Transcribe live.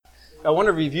I want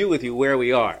to review with you where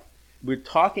we are. We're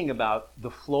talking about the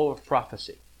flow of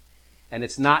prophecy. And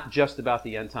it's not just about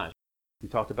the end times. We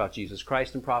talked about Jesus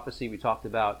Christ in prophecy. We talked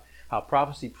about how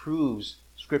prophecy proves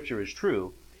Scripture is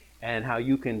true and how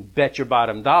you can bet your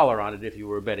bottom dollar on it if you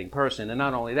were a betting person. And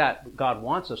not only that, God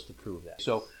wants us to prove that.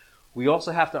 So we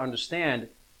also have to understand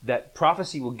that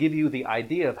prophecy will give you the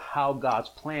idea of how God's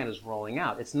plan is rolling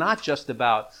out. It's not just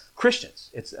about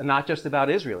Christians. It's not just about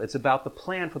Israel. It's about the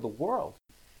plan for the world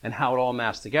and how it all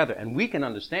maps together. And we can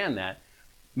understand that.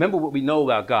 Remember what we know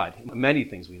about God. Many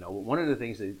things we know. One of the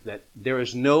things is that there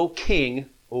is no king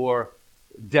or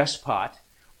despot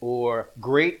or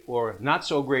great or not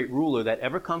so great ruler that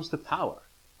ever comes to power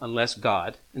unless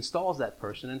God installs that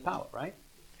person in power, right?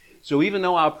 So even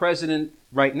though our president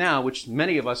right now, which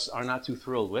many of us are not too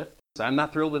thrilled with, I'm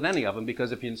not thrilled with any of them,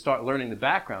 because if you start learning the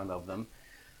background of them,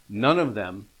 none of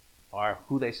them are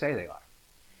who they say they are.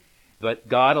 But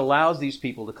God allows these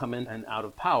people to come in and out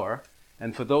of power.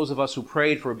 And for those of us who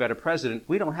prayed for a better president,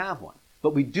 we don't have one.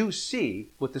 But we do see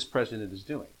what this president is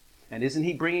doing. And isn't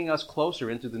he bringing us closer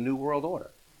into the New World Order?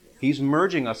 He's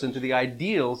merging us into the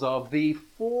ideals of the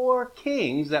 4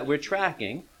 kings that we're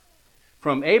tracking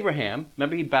from Abraham.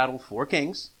 Remember, he battled 4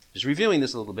 kings. Just reviewing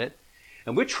this a little bit.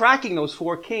 And we're tracking those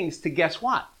 4 kings to guess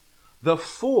what? The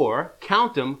 4,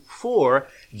 count them, 4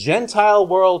 Gentile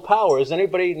world powers.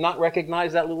 Anybody not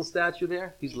recognize that little statue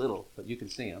there? He's little, but you can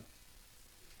see him.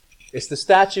 It's the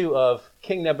statue of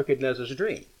King Nebuchadnezzar's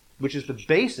dream, which is the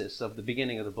basis of the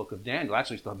beginning of the book of Daniel.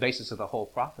 Actually, it's the basis of the whole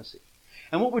prophecy.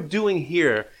 And what we're doing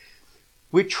here,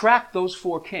 we track those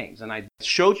 4 kings. And I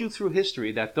showed you through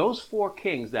history that those 4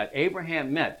 kings that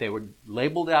Abraham met, they were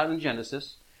labeled out in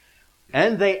Genesis,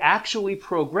 and they actually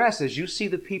progress as you see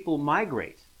the people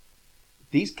migrate.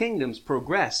 These kingdoms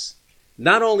progress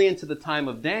not only into the time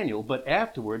of Daniel, but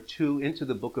afterward into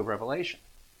the book of Revelation.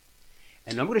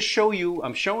 And I'm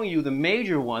showing you the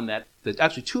major one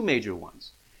actually 2 major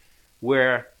ones,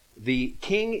 where the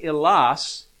king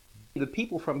Elas, the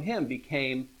people from him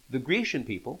became the Grecian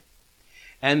people,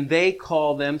 and they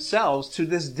call themselves to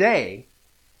this day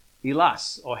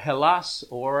Elas or Hellas,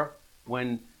 or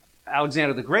when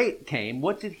Alexander the Great came,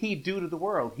 what did he do to the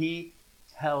world? He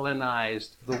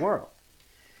Hellenized the world.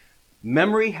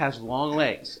 Memory has long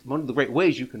legs. One of the great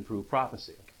ways you can prove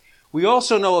prophecy. We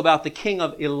also know about the king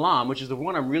of Elam, which is the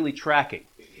one I'm really tracking.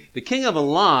 The king of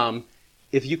Elam,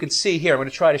 if you can see here, I'm going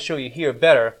to try to show you here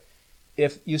better.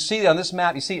 If you see on this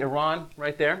map, you see Iran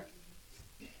right there?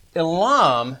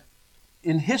 Elam,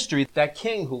 in history, that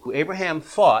king who Abraham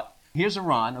fought, here's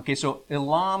Iran. Okay, so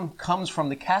Elam comes from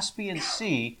the Caspian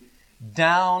Sea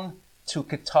down to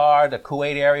Qatar, the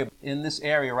Kuwait area, in this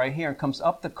area right here, and comes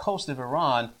up the coast of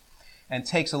Iran and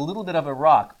takes a little bit of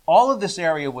Iraq. All of this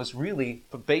area was really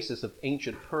the basis of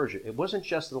ancient Persia. It wasn't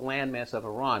just the landmass of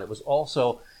Iran. It was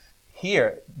also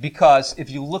here, because if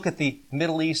you look at the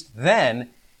Middle East then,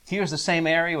 here's the same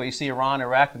area where you see Iran,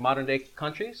 Iraq, the modern-day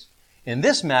countries. In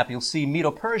this map, you'll see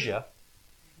Medo-Persia.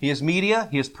 Here's Media,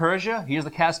 here's Persia, here's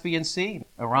the Caspian Sea,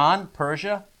 Iran,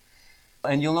 Persia.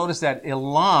 And you'll notice that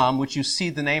Elam, which you see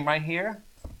the name right here,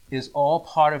 is all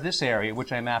part of this area,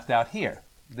 which I mapped out here.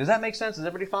 Does that make sense? Is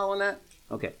everybody following that?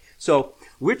 Okay. So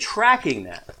we're tracking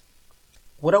that.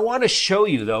 What I want to show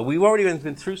you, though, we've already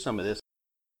been through some of this.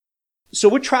 So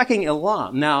we're tracking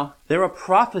Elam. Now, there are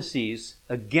prophecies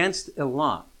against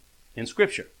Elam in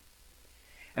Scripture.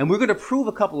 And we're going to prove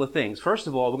a couple of things. First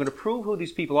of all, we're going to prove who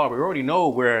these people are. We already know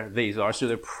where these are. So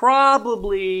they're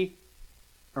probably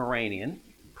Iranian.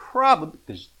 Probably,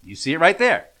 because you see it right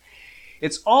there.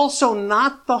 It's also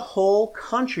not the whole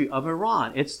country of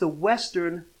Iran. It's the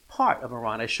western part of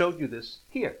Iran. I showed you this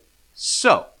here.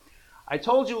 So, I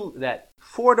told you that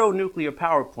Fordo nuclear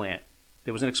power plant,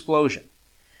 there was an explosion.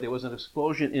 There was an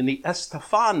explosion in the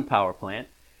Estefan power plant.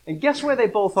 And guess where they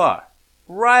both are?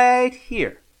 Right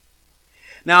here.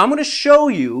 Now, I'm going to show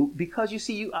you, because you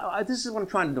see, this is what I'm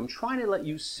trying to do. I'm trying to let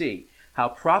you see how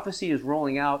prophecy is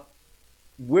rolling out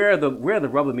where the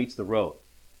rubber meets the road.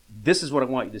 This is what I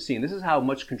want you to see, and this is how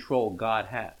much control God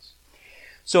has.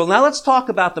 So now let's talk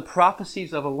about the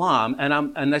prophecies of Elam,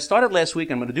 and I started last week,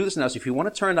 and I'm going to do this now, so if you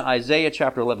want to turn to Isaiah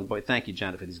chapter 11, boy, thank you,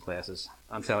 Janet, for these glasses.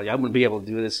 I'm telling you, I wouldn't be able to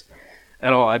do this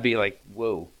at all. I'd be like,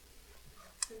 whoa.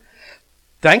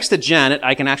 Thanks to Janet,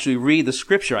 I can actually read the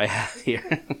scripture I have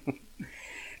here.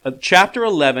 Chapter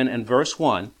 11 and verse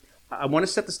 1. I want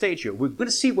to set the stage here. We're going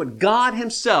to see what God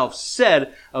himself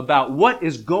said about what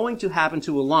is going to happen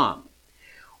to Elam.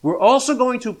 We're also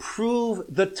going to prove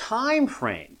the time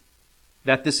frame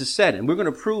that this is said. And we're going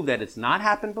to prove that it's not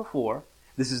happened before.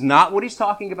 This is not what he's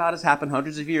talking about has happened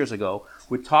hundreds of years ago.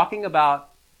 We're talking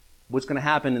about what's going to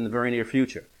happen in the very near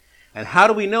future. And how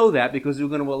do we know that? Because we're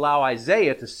going to allow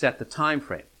Isaiah to set the time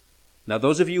frame. Now,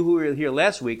 those of you who were here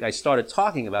last week, I started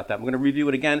talking about that. We're going to review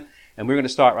it again, and we're going to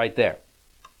start right there.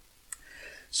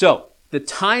 So, the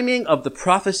timing of the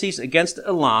prophecies against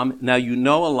Elam. Now, you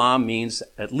know Elam means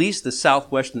at least the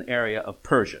southwestern area of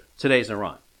Persia. Today's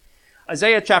Iran.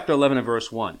 Isaiah chapter 11 and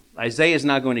verse 1. Isaiah is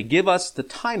now going to give us the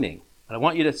timing. And I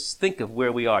want you to think of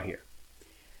where we are here.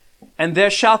 And there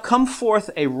shall come forth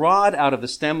a rod out of the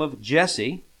stem of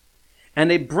Jesse,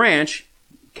 and a branch,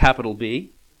 capital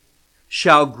B,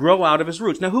 shall grow out of his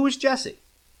roots. Now, who is Jesse?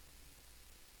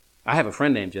 I have a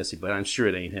friend named Jesse, but I'm sure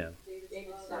it ain't him.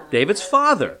 David's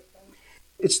father.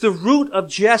 It's the root of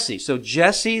Jesse. So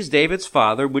Jesse's David's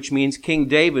father, which means King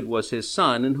David was his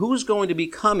son. And who's going to be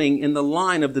coming in the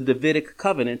line of the Davidic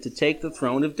covenant to take the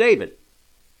throne of David?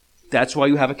 That's why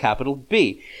you have a capital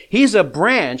B. He's a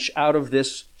branch out of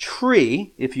this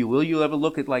tree, if you will. You'll ever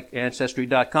look at like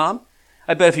Ancestry.com?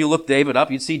 I bet if you look David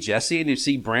up, you'd see Jesse and you'd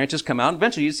see branches come out. And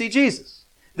eventually you'd see Jesus.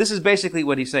 This is basically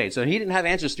what he's saying. So he didn't have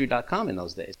Ancestry.com in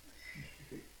those days.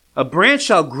 A branch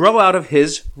shall grow out of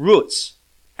his roots,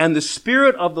 and the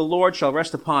Spirit of the Lord shall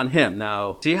rest upon him.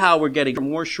 Now, see how we're getting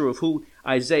more sure of who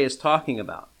Isaiah is talking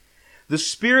about. The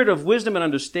Spirit of wisdom and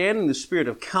understanding, the Spirit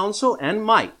of counsel and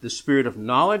might, the Spirit of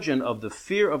knowledge and of the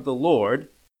fear of the Lord,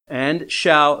 and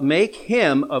shall make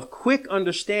him of quick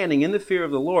understanding in the fear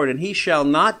of the Lord, and he shall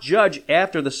not judge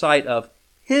after the sight of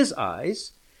his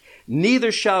eyes,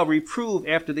 neither shall reprove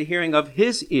after the hearing of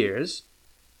his ears.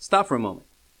 Stop for a moment.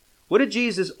 What did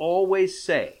Jesus always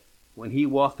say when he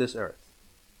walked this earth?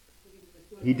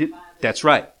 He did. That's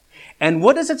right. And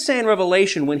what does it say in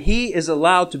Revelation when he is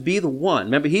allowed to be the one?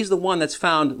 Remember, he's the one that's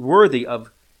found worthy of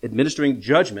administering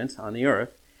judgment on the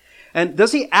earth. And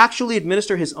does he actually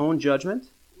administer his own judgment?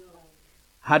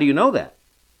 How do you know that?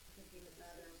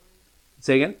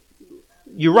 Say again?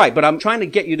 You're right, but I'm trying to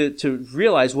get you to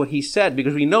realize what he said,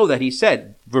 because we know that he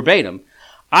said verbatim,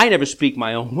 I never speak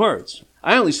my own words.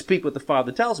 I only speak what the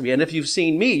Father tells me. And if you've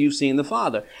seen me, you've seen the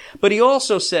Father. But he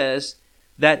also says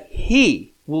that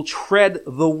he will tread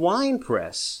the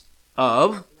winepress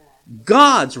of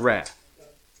God's wrath.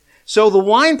 So the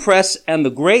winepress and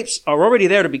the grapes are already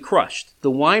there to be crushed.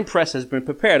 The winepress has been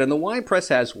prepared, and the winepress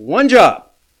has one job.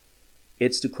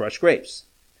 It's to crush grapes.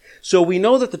 So we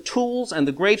know that the tools and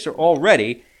the grapes are all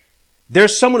ready.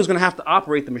 There's someone who's going to have to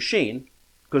operate the machine,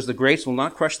 because the grapes will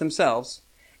not crush themselves.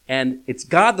 And it's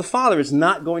God the Father is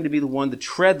not going to be the one to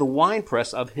tread the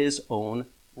winepress of his own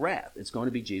wrath. It's going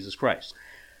to be Jesus Christ.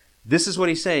 This is what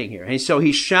he's saying here. And so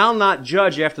he shall not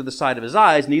judge after the sight of his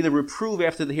eyes, neither reprove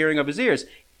after the hearing of his ears.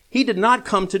 He did not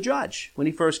come to judge when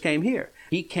he first came here.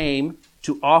 He came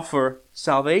to offer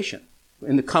salvation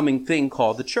in the coming thing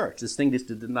called the church. This thing just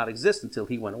did not exist until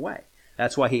he went away.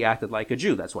 That's why he acted like a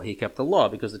Jew. That's why he kept the law,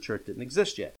 because the church didn't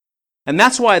exist yet. And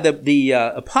that's why the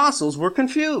apostles were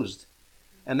confused.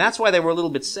 And that's why they were a little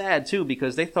bit sad, too,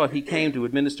 because they thought he came to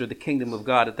administer the kingdom of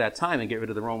God at that time and get rid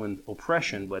of the Roman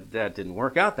oppression, but that didn't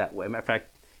work out that way. Matter of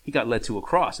fact, he got led to a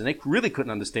cross, and they really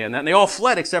couldn't understand that, and they all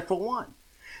fled except for one.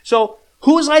 So,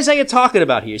 who is Isaiah talking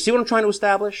about here? See what I'm trying to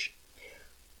establish?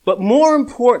 But more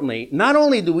importantly, not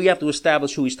only do we have to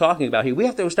establish who he's talking about here, we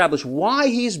have to establish why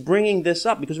he's bringing this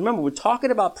up, because remember, we're talking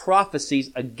about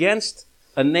prophecies against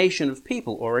a nation of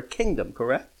people or a kingdom,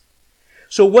 correct?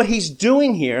 So what he's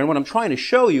doing here, and what I'm trying to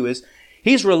show you, is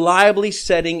he's reliably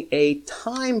setting a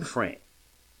time frame.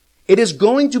 It is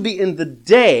going to be in the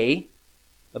day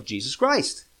of Jesus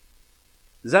Christ.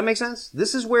 Does that make sense?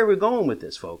 This is where we're going with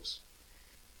this, folks.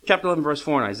 Chapter 11, verse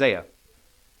 4 in Isaiah.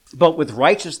 But with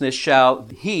righteousness shall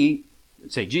he,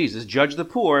 say Jesus, judge the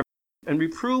poor, and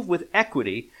reprove with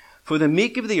equity for the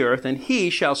meek of the earth, and he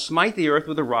shall smite the earth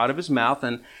with the rod of his mouth.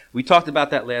 And we talked about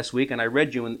that last week, and I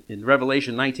read you in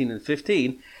Revelation 19 and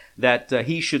 15 that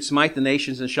he should smite the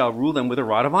nations and shall rule them with a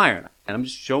rod of iron. And I'm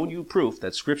just showing you proof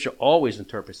that Scripture always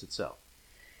interprets itself.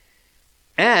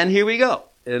 And here we go,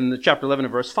 in chapter 11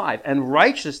 and verse 5. And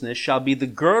righteousness shall be the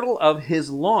girdle of his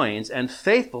loins, and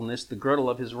faithfulness the girdle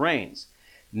of his reins.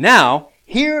 Now,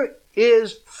 here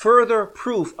is further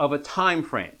proof of a time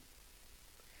frame.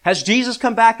 Has Jesus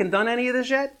come back and done any of this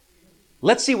yet?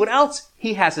 Let's see what else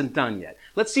he hasn't done yet.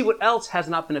 Let's see what else has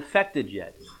not been effected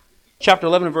yet. Chapter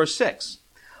 11 and verse 6.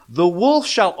 The wolf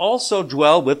shall also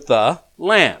dwell with the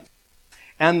lamb,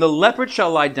 and the leopard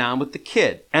shall lie down with the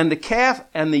kid, and the calf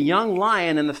and the young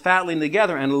lion and the fatling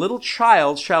together, and a little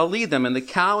child shall lead them, and the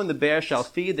cow and the bear shall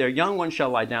feed, their young ones shall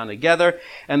lie down together,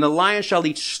 and the lion shall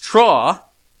eat straw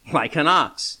like an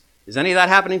ox. Is any of that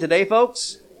happening today,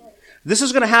 folks? This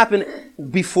is going to happen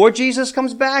before Jesus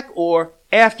comes back or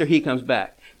after he comes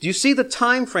back. Do you see the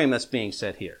time frame that's being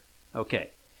set here? Okay.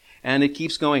 And it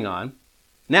keeps going on.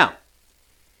 Now,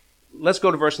 let's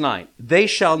go to verse 9. They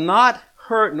shall not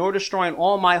hurt nor destroy in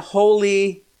all my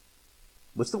holy,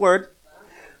 what's the word?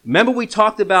 Remember we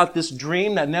talked about this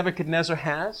dream that Nebuchadnezzar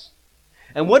has?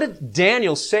 And what did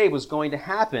Daniel say was going to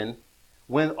happen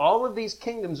when all of these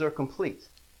kingdoms are complete?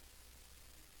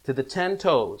 To the 10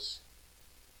 toes.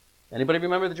 Anybody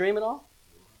remember the dream at all?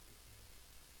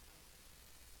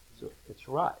 So it's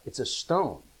right. It's a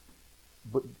stone.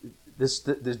 But this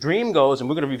dream goes, and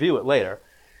we're going to review it later.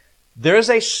 There's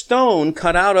a stone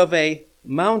cut out of a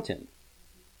mountain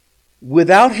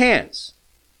without hands.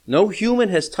 No human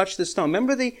has touched this stone.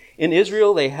 Remember in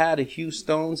Israel they had a few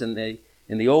stones, and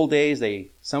in the old days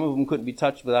some of them couldn't be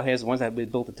touched without hands. The ones that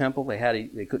had built the temple,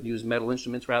 they couldn't use metal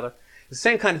instruments rather. The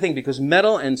same kind of thing, because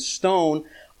metal and stone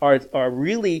are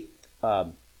really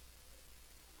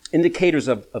indicators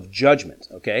of judgment.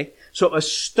 Okay, so a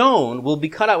stone will be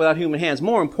cut out without human hands.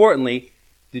 More importantly,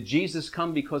 did Jesus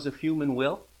come because of human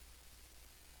will?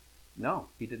 No,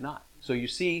 he did not. So you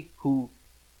see who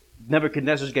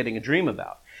Nebuchadnezzar is getting a dream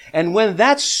about. And when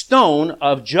that stone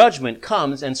of judgment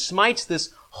comes and smites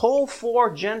this whole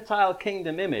 4 Gentile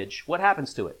kingdom image, what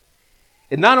happens to it?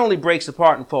 It not only breaks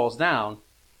apart and falls down,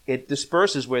 it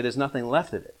disperses where there's nothing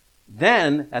left of it.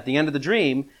 Then, at the end of the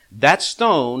dream, that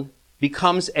stone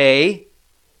becomes a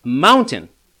mountain.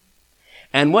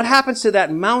 And what happens to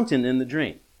that mountain in the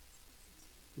dream?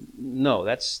 No,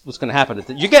 that's what's going to happen.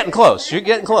 You're getting close. You're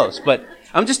getting close. But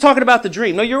I'm just talking about the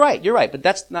dream. No, you're right. You're right. But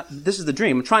this is the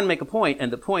dream. I'm trying to make a point,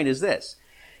 and the point is this.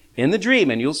 In the dream,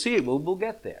 and you'll see it, we'll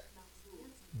get there.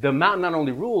 The mountain not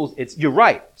only rules, you're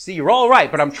right. See, you're all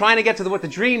right, but I'm trying to get to what the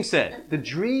dream said. The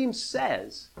dream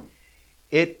says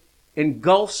it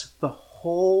engulfs the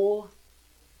whole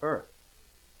earth.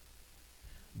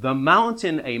 A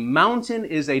mountain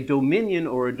is a dominion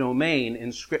or a domain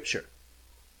in Scripture.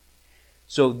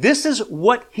 So this is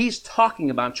what he's talking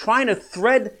about, trying to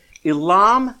thread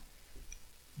Elam,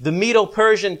 the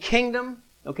Medo-Persian kingdom.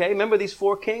 Okay, remember these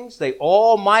 4 kings? They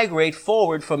all migrate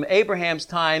forward from Abraham's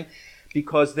time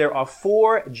because there are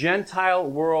 4 Gentile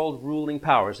world ruling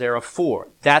powers. There are 4.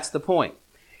 That's the point.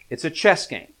 It's a chess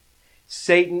game.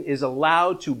 Satan is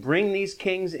allowed to bring these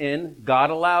kings in. God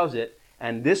allows it.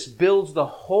 And this builds the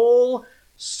whole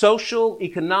social,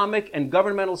 economic, and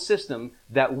governmental system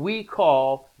that we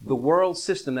call the world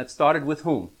system that started with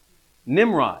whom?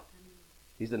 Nimrod.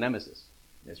 He's the nemesis.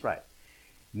 That's right.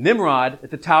 Nimrod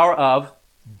at the Tower of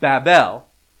Babel.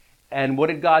 And what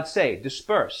did God say?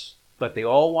 Disperse. But they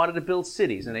all wanted to build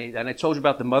cities. And I told you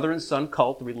about the mother and son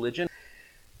cult, the religion.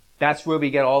 That's where we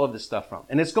get all of this stuff from.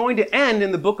 And it's going to end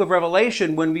in the book of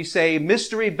Revelation when we say,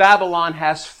 Mystery Babylon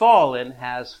has fallen,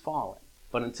 has fallen.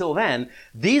 But until then,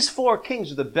 these 4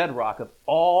 kings are the bedrock of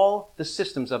all the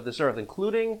systems of this earth,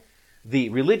 including the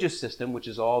religious system, which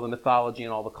is all the mythology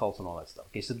and all the cults and all that stuff.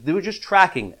 Okay, so they were just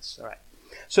tracking this. All right.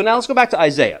 So now let's go back to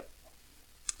Isaiah.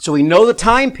 So we know the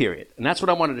time period, and that's what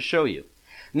I wanted to show you.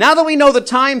 Now that we know the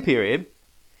time period,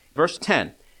 verse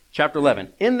 10, chapter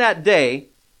 11, in that day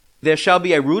there shall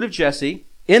be a root of Jesse.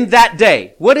 In that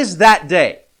day. What is that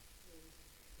day?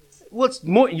 Well,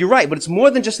 you're right, but it's more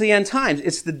than just the end times.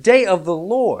 It's the day of the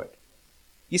Lord.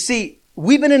 You see,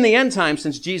 we've been in the end times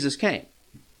since Jesus came.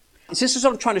 This is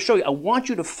what I'm trying to show you. I want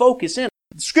you to focus in.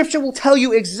 Scripture will tell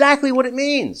you exactly what it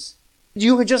means.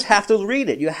 You just have to read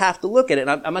it. You have to look at it.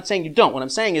 And I'm not saying you don't. What I'm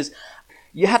saying is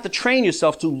you have to train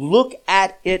yourself to look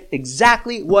at it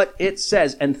exactly what it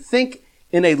says and think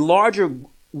in a larger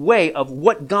way of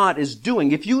what God is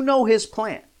doing. If you know His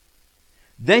plan,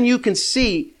 then you can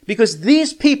see, because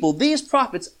these people, these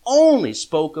prophets only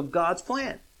spoke of God's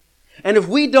plan. And if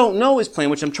we don't know His plan,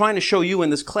 which I'm trying to show you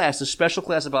in this class, this special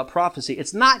class about prophecy,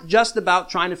 it's not just about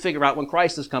trying to figure out when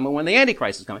Christ is coming, when the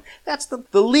Antichrist is coming. That's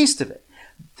the least of it.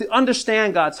 To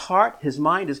understand God's heart, His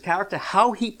mind, His character,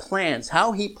 how He plans,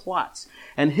 how He plots,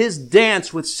 and His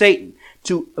dance with Satan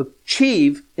to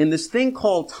achieve in this thing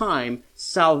called time,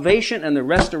 salvation and the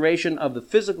restoration of the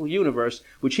physical universe,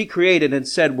 which He created and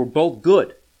said were both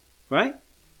good. Right?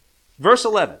 Verse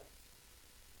 11.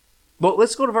 Well,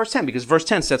 let's go to verse 10, because verse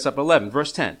 10 sets up 11.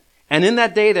 Verse 10. And in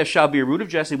that day there shall be a root of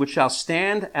Jesse, which shall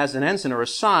stand as an ensign or a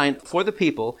sign for the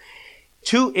people.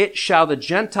 To it shall the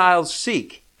Gentiles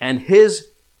seek. And his,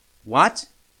 what?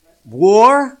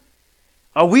 War?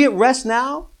 Are we at rest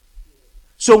now?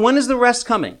 So when is the rest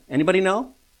coming? Anybody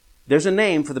know? There's a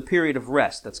name for the period of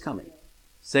rest that's coming.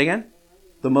 Say again?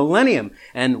 The millennium.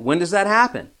 And when does that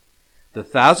happen? The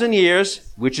 1,000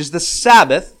 years, which is the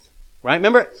Sabbath, right?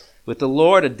 Remember, with the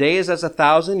Lord, a day is as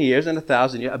 1,000 years, and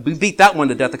 1,000 years. We beat that one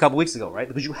to death a couple weeks ago, right?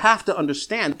 Because you have to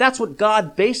understand that's what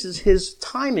God bases His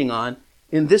timing on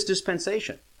in this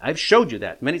dispensation. I've showed you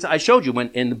that many times. I showed you when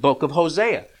in the book of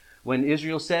Hosea, when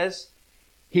Israel says,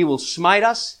 he will smite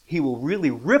us, he will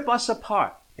really rip us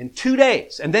apart in 2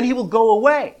 days, and then he will go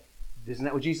away. Isn't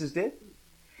that what Jesus did?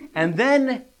 And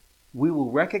then we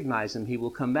will recognize him, he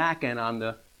will come back, and on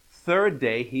the third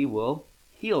day he will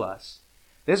heal us.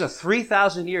 There's a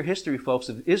 3,000-year history, folks,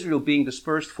 of Israel being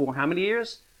dispersed for how many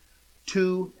years?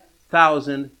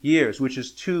 2,000 years, which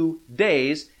is 2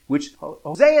 days, which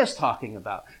Hosea is talking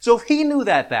about. So if he knew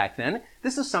that back then,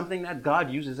 this is something that God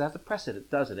uses as a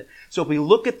precedent, doesn't it? So if we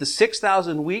look at the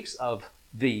 6,000 weeks of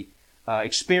the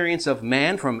experience of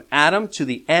man from Adam to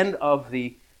the end of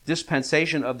the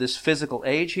dispensation of this physical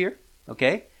age here,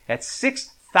 okay, at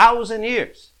 6,000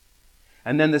 years.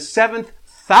 And then the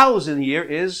 7,000 year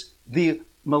is the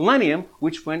millennium,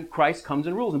 which when Christ comes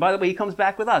and rules. And by the way, he comes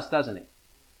back with us, doesn't he?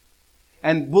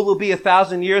 And will there be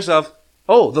 1,000 years of,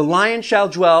 the lion shall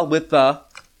dwell with the,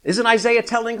 isn't Isaiah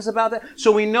telling us about that?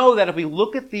 So we know that if we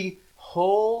look at the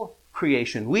whole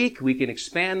creation week, we can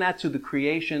expand that to the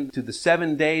creation, to the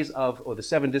 7 days of, or the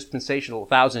 7 dispensational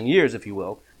 1,000 years, if you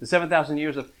will, the 7,000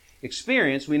 years of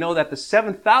experience. We know that the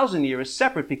 7,000 year is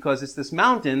separate because it's this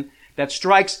mountain that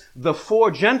strikes the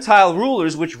 4 Gentile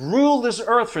rulers which ruled this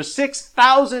earth for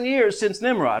 6,000 years since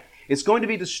Nimrod. It's going to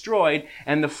be destroyed,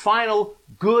 and the final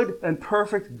good and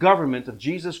perfect government of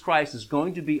Jesus Christ is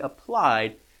going to be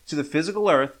applied to the physical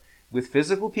earth with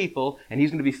physical people, and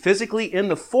he's going to be physically in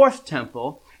the 4th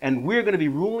temple, and we're going to be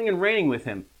ruling and reigning with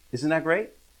him. Isn't that great?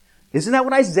 Isn't that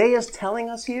what Isaiah is telling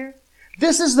us here?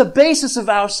 This is the basis of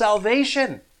our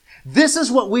salvation. This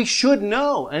is what we should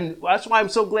know, and that's why I'm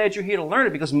so glad you're here to learn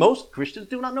it, because most Christians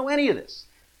do not know any of this.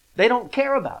 They don't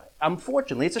care about it.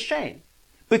 Unfortunately, it's a shame.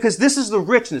 Because this is the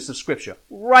richness of Scripture,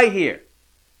 right here.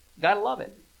 Gotta love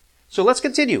it. So let's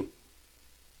continue.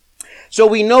 So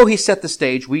we know he set the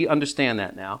stage. We understand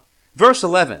that now. Verse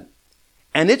 11.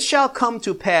 And it shall come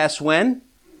to pass when?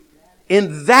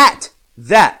 In that,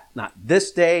 not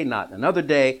this day, not another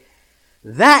day,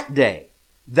 that day,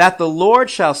 that the Lord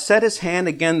shall set his hand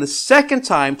again the second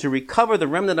time to recover the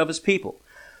remnant of his people.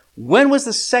 When was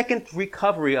the second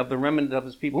recovery of the remnant of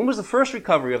his people? When was the first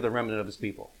recovery of the remnant of his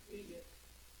people?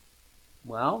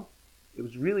 Well, it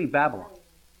was really Babylon.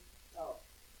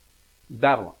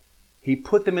 Babylon. He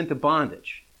put them into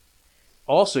bondage.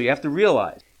 Also, you have to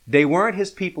realize, they weren't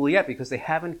his people yet because they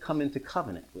haven't come into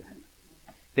covenant with him.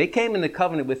 They came into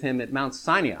covenant with him at Mount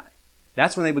Sinai.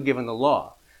 That's when they were given the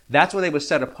law. That's when they were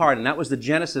set apart, and that was the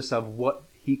genesis of what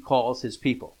he calls his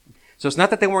people. So it's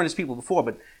not that they weren't his people before,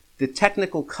 but the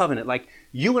technical covenant, like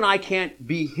you and I can't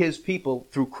be his people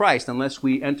through Christ unless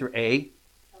we enter a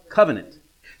covenant.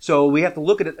 So we have to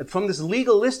look at it from this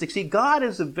legalistic. See, God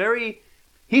is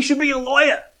he should be a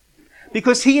lawyer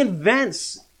because he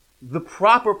invents the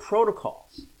proper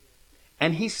protocols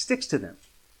and he sticks to them.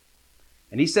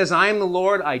 And he says, I am the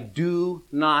Lord, I do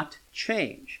not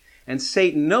change. And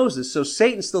Satan knows this. So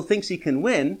Satan still thinks he can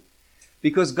win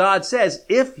because God says,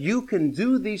 if you can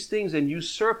do these things and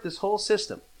usurp this whole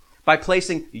system by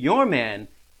placing your man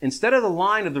instead of the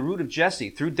line of the root of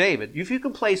Jesse through David, if you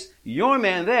can place your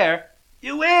man there,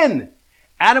 you win.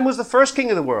 Adam was the first king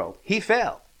of the world. He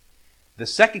failed. The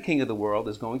second king of the world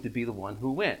is going to be the one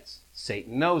who wins.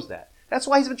 Satan knows that. That's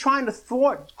why he's been trying to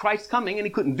thwart Christ's coming, and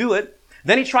he couldn't do it.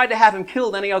 Then he tried to have him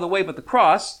killed any other way but the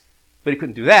cross, but he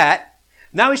couldn't do that.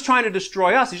 Now he's trying to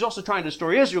destroy us. He's also trying to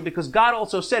destroy Israel because God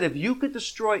also said, if you could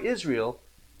destroy Israel,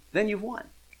 then you've won.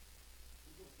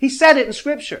 He said it in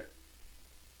Scripture.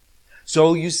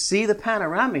 So you see the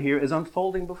panorama here is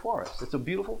unfolding before us. It's a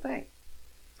beautiful thing.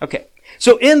 Okay,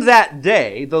 so in that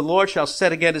day, the Lord shall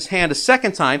set again his hand a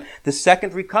second time. The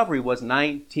second recovery was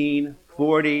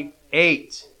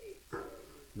 1948.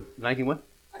 19 what?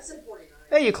 I said 49.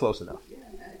 Hey, you're close enough.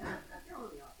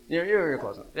 You're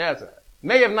close enough. Yeah, that's all right.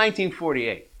 May of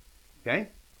 1948. Okay?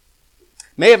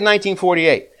 May of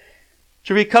 1948.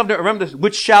 To recover, remember this,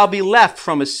 which shall be left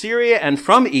from Assyria and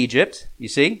from Egypt. You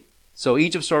see? So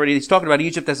Egypt's already, he's talking about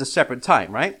Egypt as a separate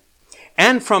time, right?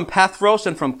 And from Pathros,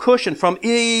 and from Cush, and from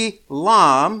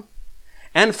Elam,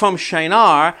 and from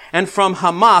Shinar, and from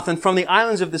Hamath, and from the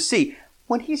islands of the sea.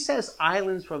 When he says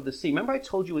islands of the sea, remember I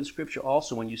told you in Scripture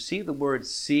also, when you see the word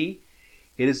sea,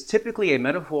 it is typically a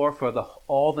metaphor for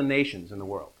all the nations in the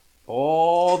world.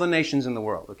 All the nations in the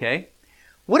world, okay?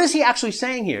 What is he actually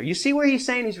saying here? You see where he's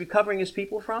saying he's recovering his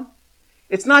people from?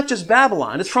 It's not just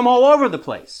Babylon. It's from all over the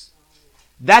place.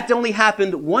 That only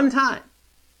happened one time.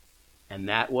 And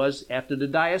that was after the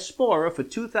diaspora for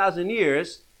 2,000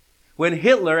 years when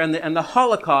Hitler and the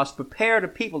Holocaust prepared a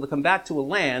people to come back to a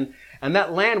land, and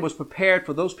that land was prepared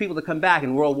for those people to come back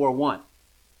in World War I.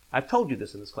 I've told you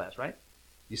this in this class, right?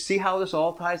 You see how this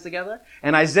all ties together?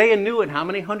 And Isaiah knew it how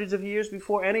many hundreds of years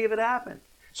before any of it happened?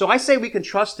 So I say we can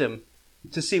trust him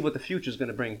to see what the future is going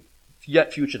to bring,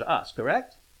 yet future to us,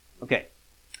 correct? Okay.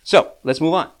 So, let's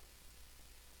move on.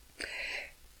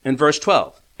 In verse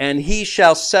 12. And he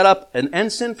shall set up an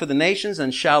ensign for the nations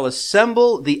and shall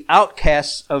assemble the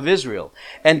outcasts of Israel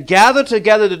and gather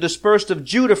together the dispersed of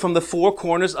Judah from the four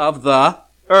corners of the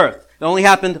earth. It only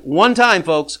happened one time,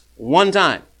 folks. One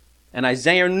time. And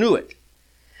Isaiah knew it.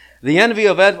 The envy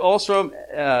of Ed also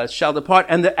shall depart.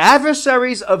 And the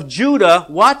adversaries of Judah,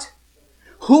 what?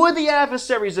 Who are the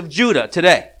adversaries of Judah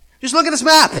today? Just look at this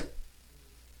map.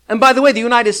 And by the way, the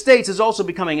United States is also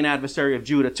becoming an adversary of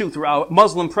Judah too through our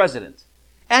Muslim president.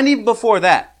 And even before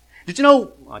that. Did you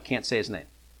know? I can't say his name.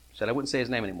 I said I wouldn't say his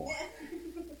name anymore.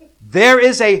 There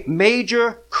is a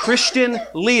major Christian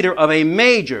leader of a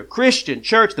major Christian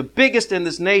church, the biggest in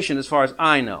this nation as far as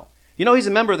I know. You know he's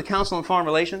a member of the Council on Foreign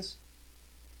Relations?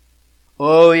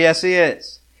 Oh, yes, he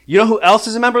is. You know who else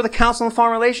is a member of the Council on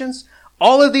Foreign Relations?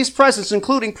 All of these presidents,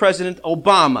 including President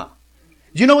Obama.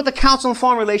 Do you know what the Council on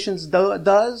Foreign Relations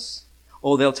does?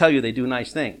 Oh, they'll tell you they do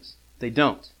nice things. They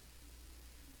don't.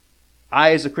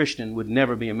 I, as a Christian, would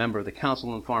never be a member of the Council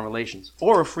on Foreign Relations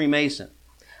or a Freemason.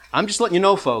 I'm just letting you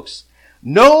know, folks.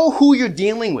 Know who you're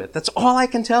dealing with. That's all I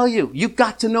can tell you. You've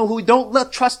got to know who.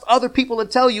 Don't trust other people to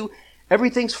tell you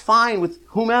everything's fine with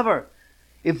whomever.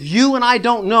 If you and I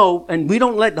don't know, and we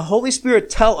don't let the Holy Spirit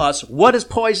tell us what is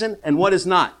poison and what is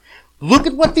not. Look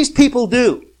at what these people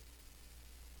do.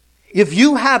 If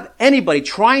you have anybody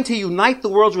trying to unite the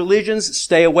world's religions,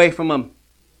 stay away from them.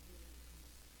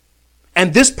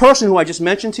 And this person who I just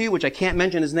mentioned to you, which I can't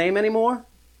mention his name anymore,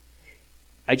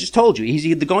 I just told you, he's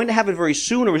either going to have it very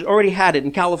soon or has already had it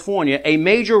in California, a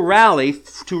major rally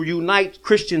to unite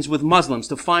Christians with Muslims,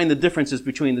 to find the differences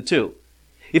between the two.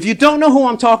 If you don't know who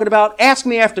I'm talking about, ask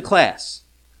me after class.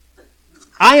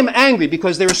 I am angry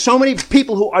because there are so many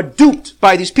people who are duped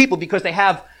by these people because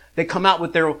they come out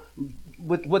with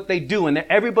with what they do, and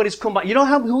everybody's combined. You know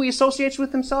who he associates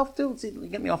with himself to? Let's see,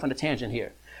 get me off on a tangent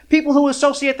here. People who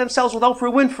associate themselves with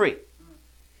Oprah Winfrey.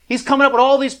 He's coming up with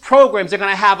all these programs. They're going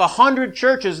to have 100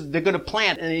 churches they're going to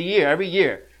plant in a year, every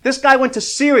year. This guy went to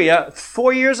Syria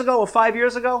 4 years ago or 5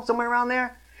 years ago, somewhere around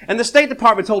there. And the State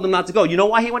Department told him not to go. You know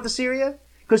why he went to Syria?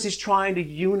 Because he's trying to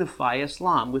unify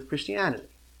Islam with Christianity.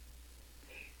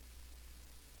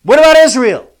 What about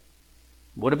Israel?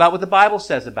 What about what the Bible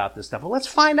says about this stuff? Well, let's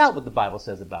find out what the Bible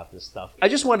says about this stuff. I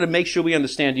just wanted to make sure we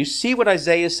understand. Do you see what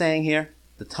Isaiah is saying here?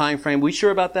 The time frame. We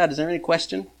sure about that? Is there any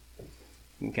question?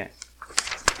 Okay.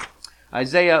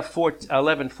 Isaiah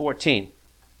 11:14.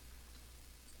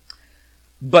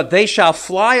 But they shall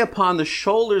fly upon the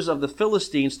shoulders of the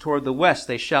Philistines toward the west.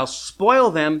 They shall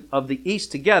spoil them of the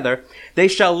east together. They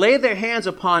shall lay their hands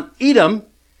upon Edom.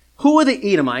 Who are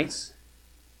the Edomites?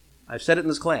 I've said it in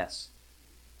this class.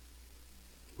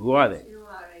 Who are they?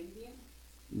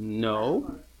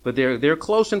 No, but they're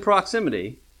close in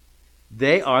proximity.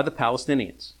 They are the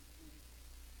Palestinians.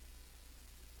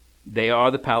 They are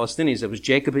the Palestinians. It was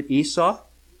Jacob and Esau,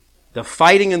 the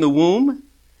fighting in the womb.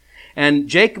 And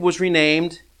Jacob was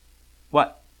renamed,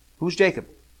 what? Who's Jacob?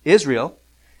 Israel.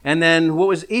 And then what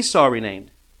was Esau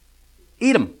renamed?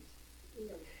 Edom.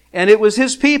 And it was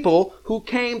his people who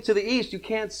came to the east. You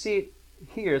can't see it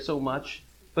here so much,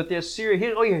 but there's Syria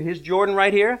here. Oh, here's Jordan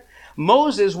right here.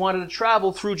 Moses wanted to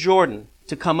travel through Jordan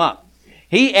to come up.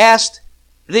 He asked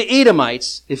the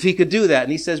Edomites if he could do that,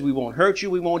 and he says, "We won't hurt you.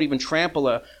 We won't even trample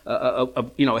a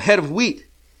head of wheat.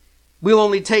 We'll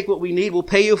only take what we need. We'll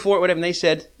pay you for it, whatever." And they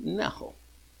said, "No."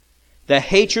 The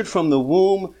hatred from the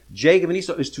womb, Jacob and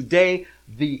Esau, is today.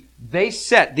 The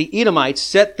Edomites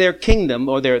set their kingdom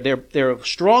or their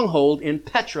stronghold in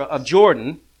Petra of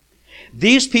Jordan.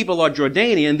 These people are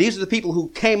Jordanian. These are the people who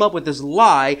came up with this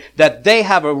lie that they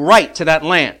have a right to that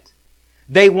land.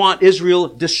 They want Israel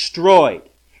destroyed.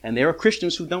 And there are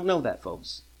Christians who don't know that,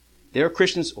 folks. There are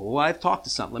Christians, I've talked to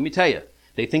some, let me tell you.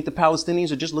 They think the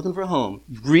Palestinians are just looking for a home.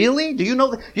 Really? Do you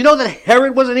know that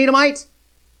Herod was an Edomite?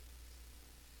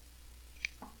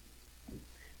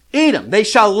 Edom. They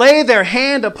shall lay their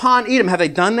hand upon Edom. Have they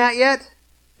done that yet?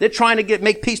 They're trying to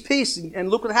make peace, and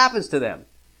look what happens to them.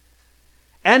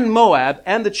 And Moab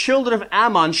and the children of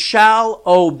Ammon shall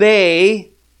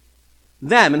obey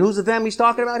them. And who's the them he's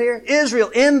talking about here? Israel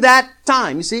in that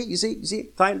time. You see?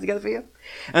 Tying it together for you?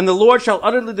 And the Lord shall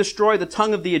utterly destroy the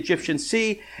tongue of the Egyptian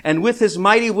sea, and with his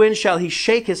mighty wind shall he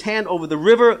shake his hand over the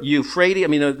river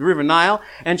the river Nile,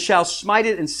 and shall smite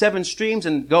it in 7 streams,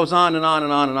 and goes on and on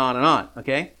and on and on and on.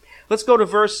 Okay? Let's go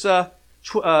to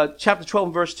chapter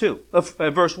 12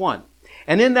 verse 1.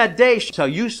 And in that day shall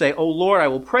you say, O Lord, I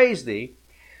will praise thee,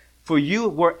 For you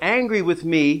were angry with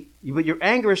me, but your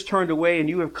anger is turned away and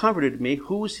you have comforted me.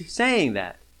 Who's saying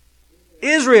that?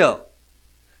 Israel.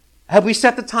 Have we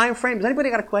set the time frame? Has anybody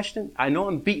got a question? I know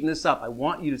I'm beating this up. I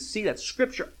want you to see that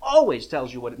Scripture always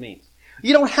tells you what it means.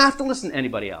 You don't have to listen to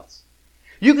anybody else.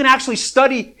 You can actually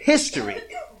study history.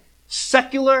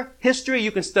 Secular history.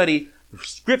 You can study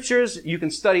Scriptures. You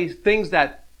can study things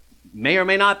that may or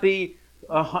may not be,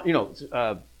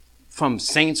 from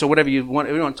saints or whatever you want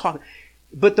to talk.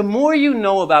 But the more you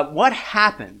know about what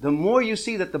happened, the more you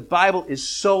see that the Bible is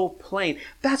so plain.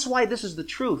 That's why this is the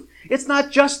truth. It's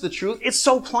not just the truth. It's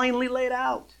so plainly laid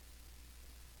out.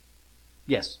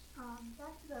 Yes? Back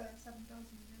to the 7,000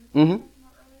 years. Mm-hmm. Earlier,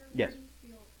 yes. Do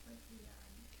you feel like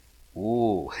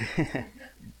Ooh.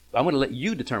 I'm going to let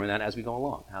you determine that as we go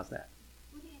along. How's that?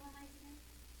 Who the Edomites again?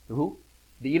 Who?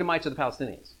 The Edomites are the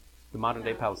Palestinians. The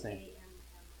modern-day Palestinians.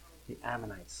 The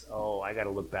Ammonites. Oh, I got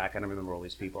to look back. I don't remember all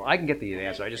these people. I can get the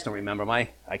answer. I just don't remember. I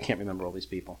can't remember all these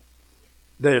people.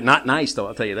 They're not nice, though,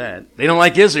 I'll tell you that. They don't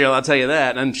like Israel, I'll tell you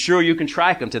that. I'm sure you can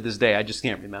track them to this day. I just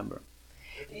can't remember.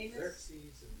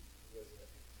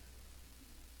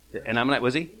 And Ammonite,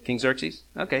 was he? King Xerxes?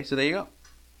 Okay, so there you go.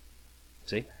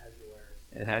 See?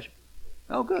 It has.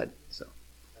 Oh, good.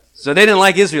 So they didn't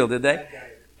like Israel, did they?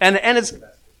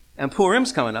 And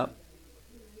Purim's coming up.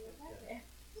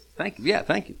 Thank you. Yeah,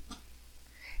 thank you.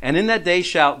 And in that day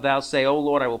shalt thou say, O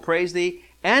Lord, I will praise thee.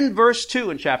 And verse 2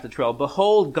 in chapter 12,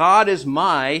 Behold, God is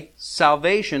my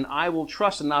salvation. I will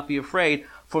trust and not be afraid.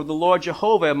 For the Lord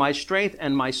Jehovah, my strength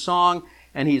and my song,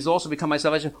 and he has also become my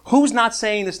salvation. Who's not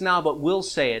saying this now, but will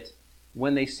say it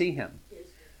when they see him?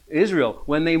 Israel.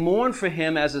 When they mourn for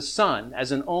him as a son,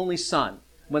 as an only son.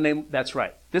 That's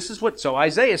right. So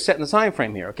Isaiah is setting the time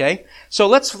frame here, okay? So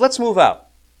let's move out.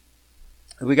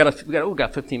 We got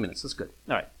 15 minutes. That's good.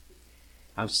 All right.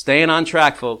 I'm staying on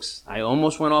track, folks. I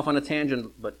almost went off on a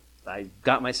tangent, but I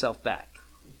got myself back.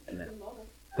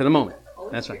 For the moment.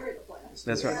 That's right.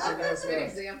 That's right.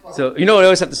 So you know what I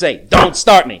always have to say? Don't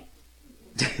start me.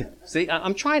 See,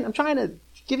 I'm trying to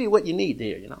give you what you need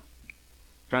here,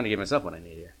 trying to give myself what I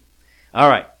need here. All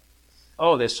right.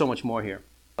 Oh, there's so much more here.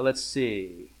 Let's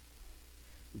see.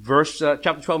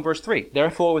 Chapter 12, verse 3.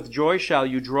 Therefore with joy shall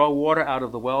you draw water out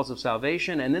of the wells of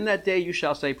salvation, and in that day you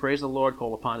shall say, Praise the Lord,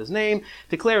 call upon his name,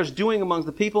 declare his doing among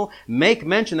the people, make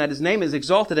mention that his name is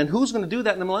exalted. And who's going to do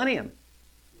that in the millennium?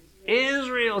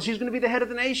 Israel. She's going to be the head of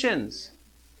the nations.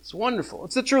 It's wonderful.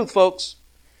 It's the truth, folks.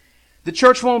 The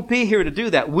church won't be here to do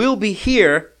that. We'll be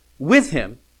here with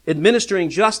him, administering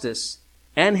justice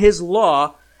and his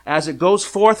law as it goes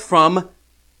forth from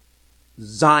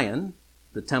Zion,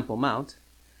 the Temple Mount,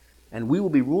 and we will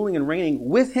be ruling and reigning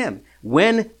with him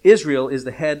when Israel is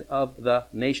the head of the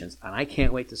nations. And I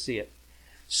can't wait to see it.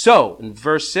 So, in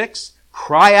verse 6,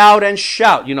 cry out and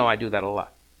shout. You know I do that a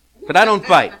lot. But I don't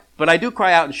fight. But I do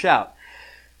cry out and shout.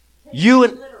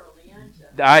 Thank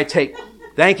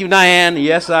you, Diane.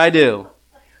 Yes, I do.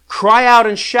 Cry out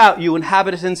and shout, you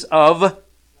inhabitants of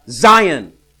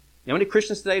Zion. You know how many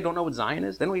Christians today don't know what Zion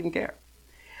is? They don't even care.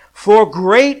 For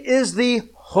great is the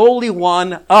Holy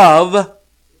One of,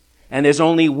 and there's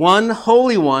only one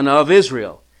Holy One of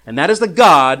Israel, and that is the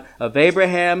God of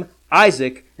Abraham,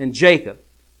 Isaac, and Jacob.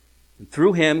 And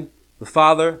through him, the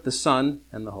Father, the Son,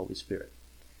 and the Holy Spirit.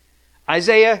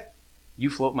 Isaiah, you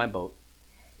float my boat.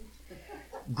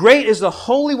 Great is the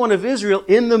Holy One of Israel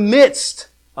in the midst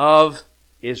of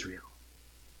Israel.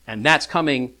 And that's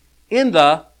coming in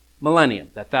the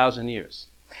millennium, that 1,000 years.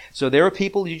 So there are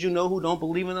people, did you know, who don't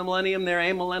believe in the millennium? They're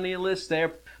amillennialists,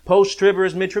 they're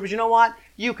post-tribbers, mid-tribbers. You know what?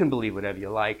 You can believe whatever you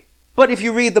like. But if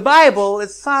you read the Bible,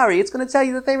 it's going to tell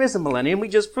you that there is a millennium. We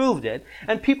just proved it.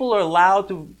 And people are allowed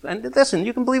to, and listen,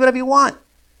 you can believe whatever you want.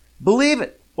 Believe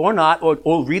it or not,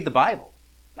 or read the Bible.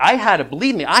 I had to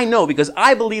believe me. I know because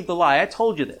I believed the lie. I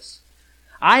told you this.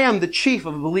 I am the chief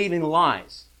of believing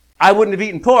lies. I wouldn't have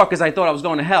eaten pork because I thought I was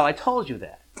going to hell. I told you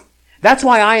that. That's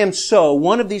why I am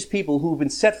one of these people who've been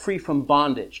set free from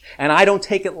bondage. And I don't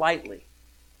take it lightly.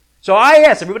 So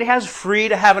yes, everybody has free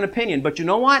to have an opinion. But you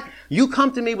know what? You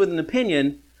come to me with an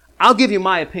opinion, I'll give you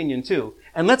my opinion too.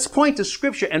 And let's point to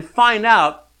Scripture and find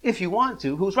out, if you want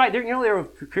to, who's right. There are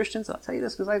Christians, I'll tell you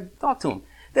this because I've talked to them.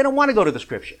 They don't want to go to the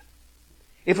Scripture.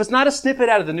 If it's not a snippet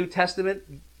out of the New Testament,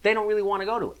 they don't really want to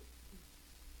go to it.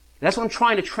 That's what I'm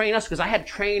trying to train us, because I had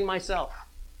to train myself.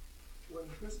 When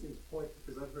Christians point,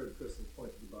 because I've heard Christians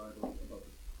point to the Bible about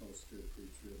the post-trib,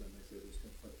 pre-trib, and they say there's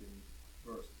conflicting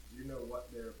verses. Do you know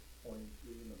what they're pointing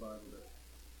to in the Bible that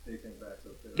they think backs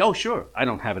up there? Oh, sure. I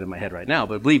don't have it in my head right now,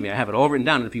 but believe me, I have it all written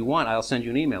down, and if you want, I'll send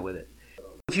you an email with it.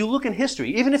 If you look in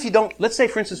history, even if you don't, let's say,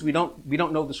 for instance, we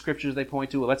don't know the Scriptures they point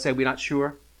to, or let's say we're not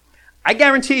sure, I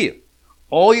guarantee you,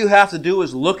 all you have to do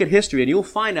is look at history and you'll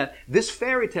find that this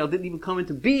fairy tale didn't even come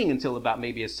into being until about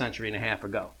maybe a century and a half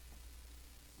ago.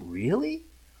 Really?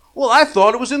 Well, I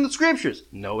thought it was in the scriptures.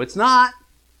 No, it's not.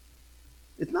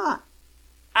 It's not.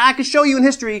 I can show you in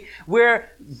history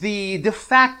where the de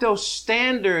facto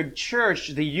standard church,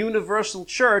 the universal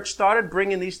church, started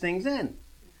bringing these things in.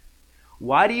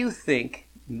 Why do you think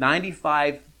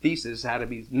 95 Theses had to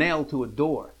be nailed to a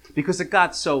door? Because it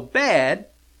got so bad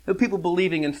that people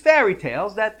believing in fairy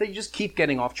tales that they just keep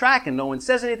getting off track and no one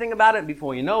says anything about it. And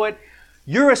before you know it,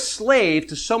 you're a slave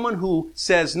to someone who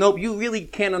says, nope, you really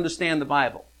can't understand the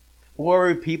Bible.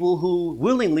 Or people who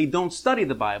willingly don't study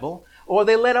the Bible, or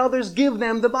they let others give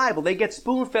them the Bible. They get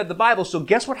spoon-fed the Bible. So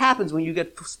guess what happens when you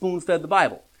get spoon-fed the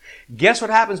Bible? Guess what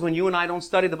happens when you and I don't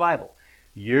study the Bible?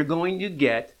 You're going to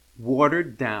get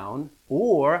watered down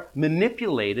or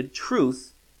manipulated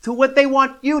truth to what they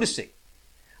want you to see.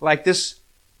 Like this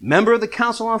member of the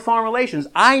Council on Foreign Relations,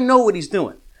 I know what he's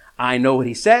doing. I know what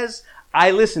he says.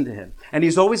 I listen to him. And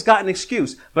he's always got an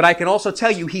excuse. But I can also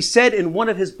tell you, he said in one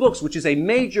of his books, which is a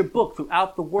major book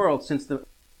throughout the world since the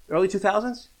early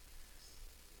 2000s,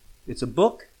 it's a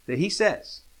book that he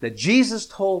says that Jesus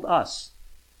told us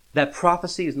that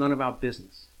prophecy is none of our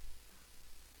business.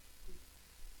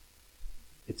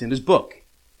 It's in his book.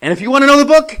 And if you want to know the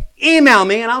book, email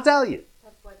me and I'll tell you.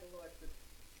 That's why the Lord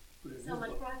put so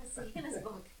much prophecy in his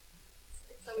book.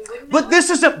 So we wouldn't But know. this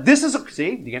is a, see,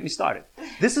 you get me started.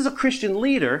 This is a Christian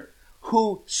leader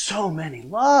who so many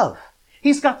love.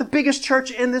 He's got the biggest church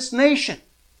in this nation.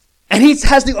 And he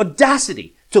has the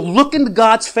audacity to look into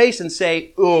God's face and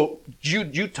say, oh,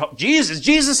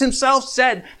 Jesus himself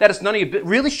said that it's none of your business.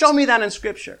 Really? Show me that in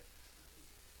Scripture.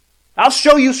 I'll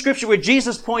show you Scripture where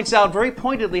Jesus points out very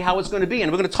pointedly how it's going to be. And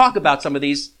we're going to talk about some of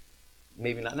these,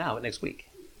 maybe not now, but next week.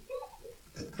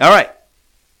 All right.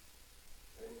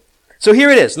 So here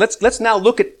it is. Let's now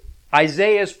look at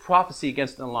Isaiah's prophecy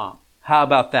against Elam. How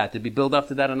about that? Did we build up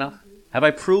to that enough? Have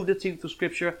I proved it to you through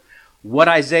Scripture? What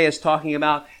Isaiah is talking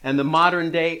about and the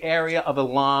modern day area of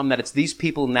Elam, that it's these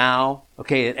people now,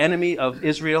 okay, an enemy of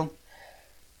Israel.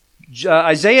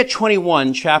 Isaiah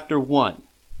 21, chapter 1.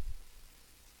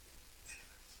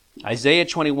 Isaiah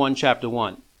 21, chapter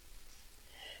 1.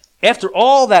 After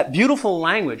all that beautiful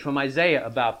language from Isaiah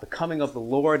about the coming of the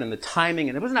Lord and the timing,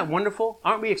 and wasn't that wonderful?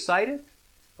 Aren't we excited?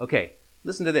 Okay,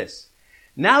 listen to this.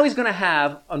 Now he's going to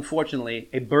have, unfortunately,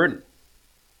 a burden.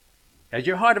 Has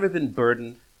your heart ever been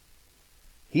burdened?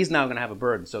 He's now going to have a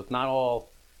burden. So it's not all,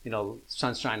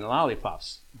 sunshine and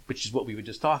lollipops, which is what we were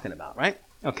just talking about, right?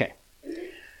 Okay.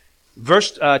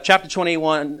 Chapter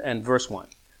 21 and verse 1.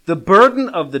 The burden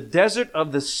of the desert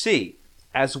of the sea,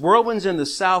 as whirlwinds in the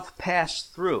south pass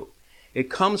through. It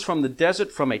comes from the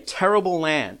desert, from a terrible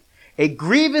land. A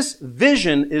grievous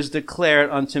vision is declared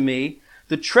unto me.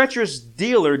 The treacherous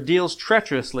dealer deals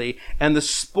treacherously, and the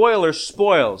spoiler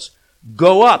spoils.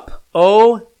 Go up,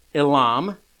 O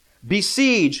Elam.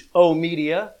 Besiege, O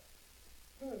Media.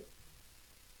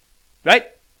 Right?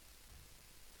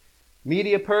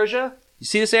 Media, Persia. You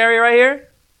see this area right here?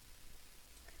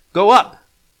 Go up.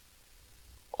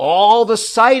 All the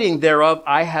sighting thereof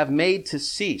I have made to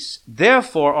cease.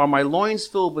 Therefore are my loins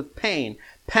filled with pain.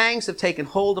 Pangs have taken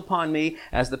hold upon me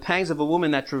as the pangs of a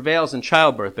woman that travails in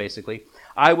childbirth, basically.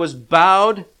 I was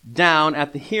bowed down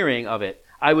at the hearing of it.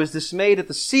 I was dismayed at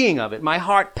the seeing of it. My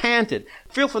heart panted.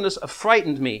 Fearfulness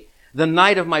affrighted me. The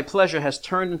night of my pleasure has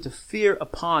turned into fear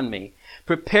upon me.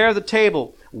 Prepare the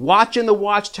table. Watch in the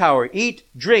watchtower. Eat,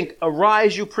 drink.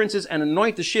 Arise, you princes, and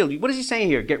anoint the shield. What is he saying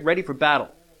here? Get ready for battle.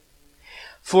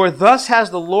 For thus has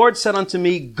the Lord said unto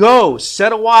me, go,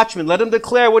 set a watchman. Let him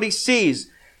declare what he sees.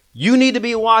 You need to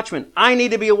be a watchman. I need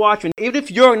to be a watchman. Even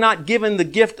if you're not given the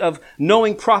gift of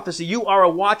knowing prophecy, you are a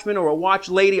watchman or a watch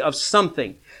lady of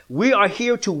something. We are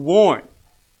here to warn.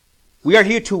 We are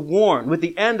here to warn with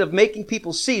the end of making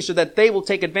people see so that they will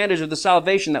take advantage of the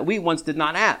salvation that we once did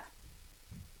not have.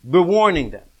 We're warning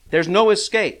them. There's no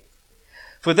escape.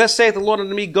 For thus saith the Lord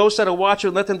unto me, go set a watcher,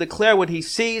 and let them declare what he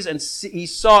sees. And he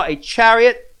saw a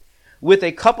chariot with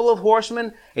a couple of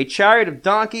horsemen, a chariot of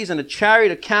donkeys, and a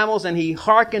chariot of camels, and he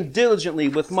hearkened diligently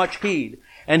with much heed.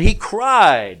 And he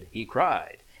cried,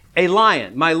 a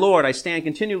lion, my Lord, I stand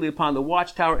continually upon the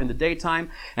watchtower in the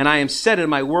daytime, and I am set in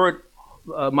my ward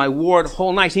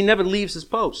whole night. He never leaves his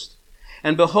post.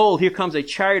 And behold, here comes a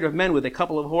chariot of men with a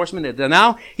couple of horsemen. And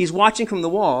now he's watching from the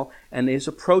wall, and is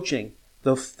approaching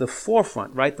the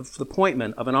forefront, right? The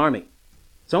pointmen of an army.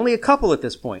 It's only a couple at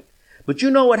this point. But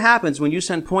you know what happens when you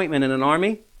send pointmen in an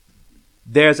army?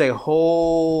 There's a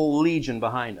whole legion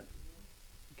behind them.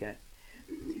 Okay?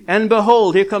 And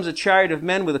behold, here comes a chariot of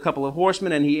men with a couple of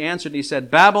horsemen, and he answered, and he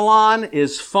said, Babylon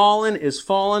is fallen,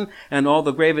 and all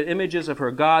the graven images of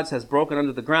her gods has broken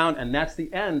under the ground. And that's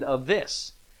the end of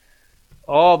this.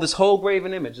 All this whole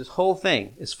graven image, this whole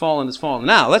thing is fallen, is fallen.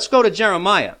 Now, let's go to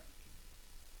Jeremiah.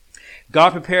 God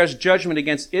prepares judgment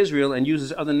against Israel and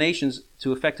uses other nations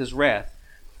to effect his wrath.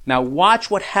 Now, watch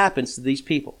what happens to these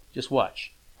people. Just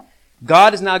watch.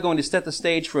 God is now going to set the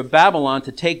stage for Babylon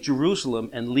to take Jerusalem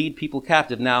and lead people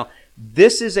captive. Now,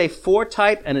 this is a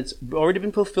foretype, and it's already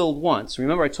been fulfilled once.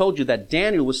 Remember, I told you that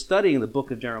Daniel was studying the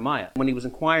book of Jeremiah when he was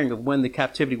inquiring of when the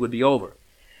captivity would be over.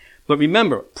 But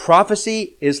remember,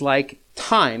 prophecy is like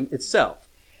time itself.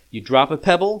 You drop a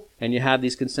pebble, and you have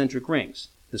these concentric rings.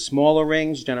 The smaller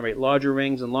rings generate larger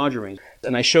rings and larger rings.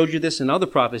 And I showed you this in other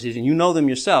prophecies, and you know them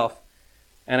yourself.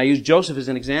 And I use Joseph as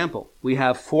an example. We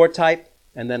have foretype,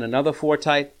 and then another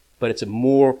foretype, but it's a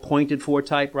more pointed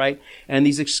foretype, right? And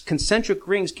these concentric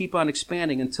rings keep on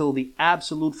expanding until the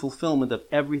absolute fulfillment of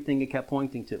everything it kept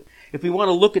pointing to. If we want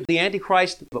to look at the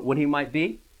Antichrist, but what he might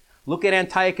be, look at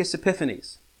Antiochus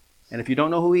Epiphanes. And if you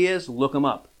don't know who he is, look him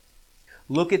up.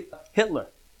 Look at Hitler.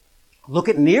 Look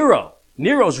at Nero.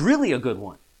 Nero's really a good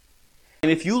one.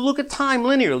 And if you look at time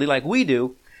linearly like we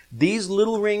do, these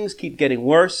little rings keep getting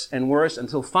worse and worse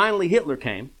until finally Hitler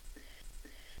came.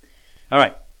 All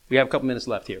right, we have a couple minutes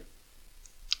left here.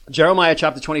 Jeremiah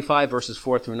chapter 25, verses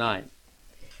 4 through 9.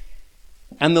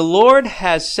 And the Lord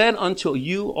has said unto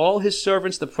you, all his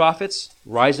servants, the prophets,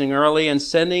 rising early and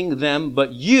sending them,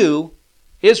 but you,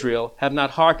 Israel, have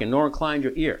not hearkened, nor inclined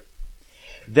your ear.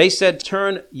 They said,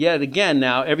 turn yet again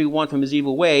now, every one from his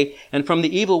evil way, and from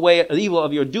the evil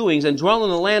of your doings, and dwell in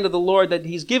the land of the Lord that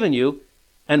he's given you,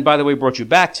 and by the way, brought you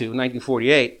back to,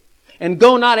 1948. And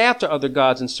go not after other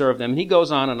gods and serve them. And he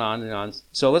goes on and on and on.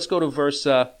 So let's go to verse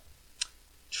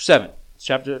 7.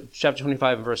 Chapter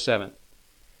 25 and verse 7.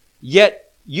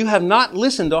 Yet you have not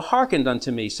listened or hearkened unto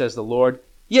me, says the Lord.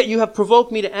 Yet you have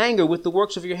provoked me to anger with the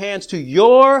works of your hands to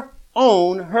your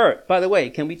own hurt. By the way,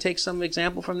 can we take some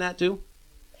example from that too?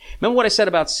 Remember what I said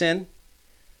about sin?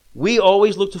 We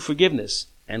always look to forgiveness,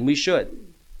 and we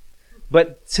should.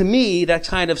 But to me, that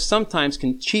kind of sometimes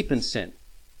can cheapen sin.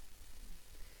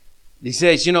 He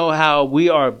says, you know how we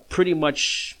are pretty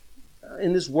much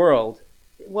in this world.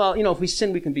 Well, if we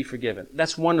sin, we can be forgiven.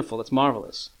 That's wonderful. That's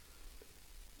marvelous.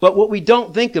 But what we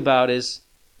don't think about is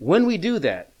when we do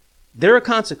that, there are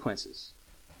consequences.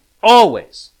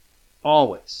 Always.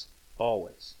 Always.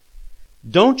 Always.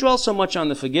 Don't dwell so much on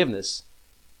the forgiveness.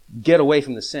 Get away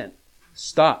from the sin.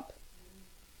 Stop.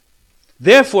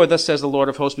 Therefore, thus says the Lord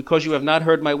of hosts, because you have not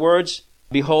heard my words,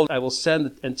 behold, I will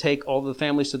send and take all the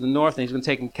families to the north, and he's going to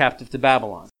take them captive to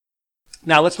Babylon.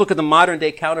 Now, let's look at the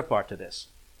modern-day counterpart to this.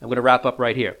 I'm going to wrap up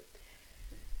right here.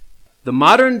 The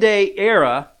modern-day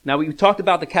era, now we talked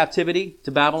about the captivity to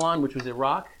Babylon, which was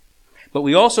Iraq, but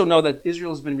we also know that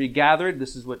Israel has been regathered.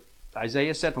 This is what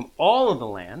Isaiah said, from all of the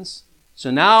lands.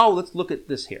 So now let's look at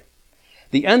this here.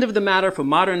 The end of the matter for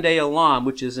modern-day Elam,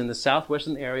 which is in the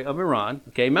southwestern area of Iran.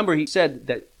 Okay, remember he said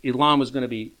that Elam was going to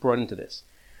be brought into this.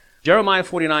 Jeremiah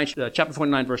 49, chapter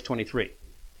 49, verse 23.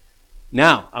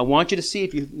 Now, I want you to see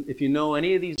if you know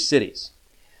any of these cities.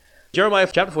 Jeremiah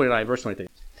chapter 49, verse 23.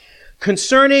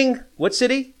 Concerning what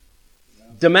city?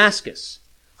 Damascus.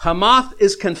 Hamath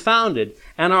is confounded,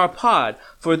 and Arpad,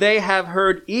 for they have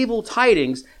heard evil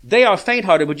tidings. They are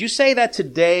faint-hearted. Would you say that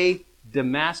today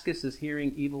Damascus is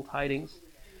hearing evil tidings?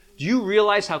 Do you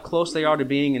realize how close they are to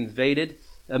being invaded?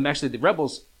 Actually, the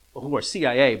rebels, who are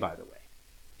CIA, by the way.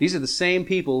 These are the same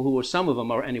people who, or some of them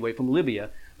are anyway, from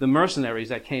Libya, the mercenaries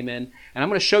that came in. And I'm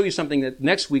going to show you something that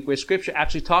next week where Scripture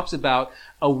actually talks about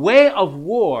a way of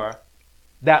war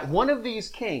that one of these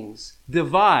kings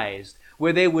devised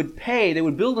where they would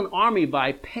build an army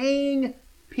by paying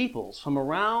peoples from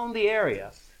around the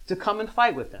area to come and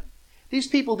fight with them. These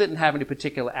people didn't have any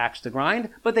particular axe to grind,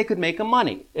 but they could make them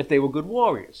money if they were good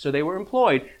warriors. So they were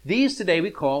employed. These today we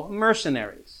call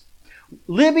mercenaries.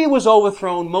 Libya was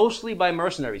overthrown mostly by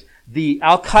mercenaries. The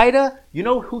Al-Qaeda, you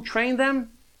know who trained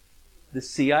them? The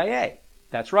CIA.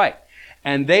 That's right.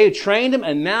 And they trained them,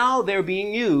 and now they're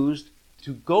being used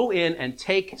to go in and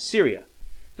take Syria.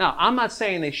 Now, I'm not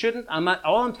saying they shouldn't.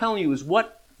 All I'm telling you is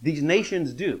what these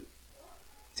nations do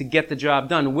to get the job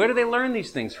done. Where do they learn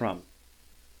these things from?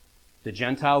 The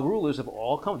Gentile rulers have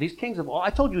all come. These kings have all.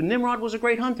 I told you Nimrod was a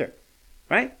great hunter,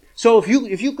 right? So if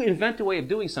you could invent a way of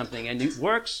doing something and it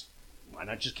works, why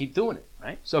not just keep doing it,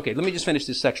 right? So, okay, let me just finish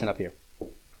this section up here.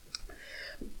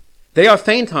 They are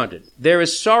faint-hearted. There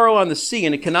is sorrow on the sea,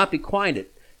 and it cannot be quieted.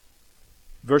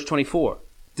 Verse 24.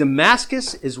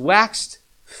 Damascus is waxed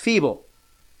feeble,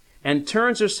 and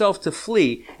turns herself to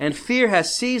flee, and fear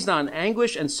has seized on,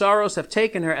 anguish and sorrows have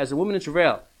taken her as a woman in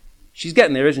travail. She's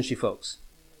getting there, isn't she, folks?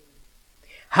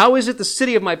 How is it the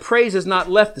city of my praise is not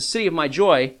left, the city of my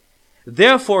joy?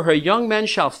 Therefore her young men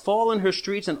shall fall in her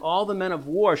streets, and all the men of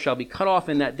war shall be cut off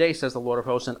in that day, says the Lord of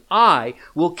hosts, and I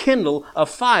will kindle a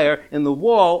fire in the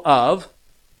wall of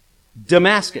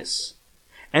Damascus,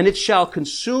 and it shall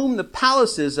consume the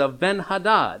palaces of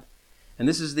Ben-Hadad. And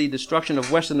this is the destruction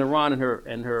of Western Iran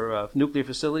and her nuclear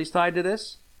facilities tied to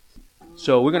this.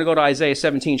 So we're going to go to Isaiah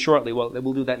 17 shortly. Well,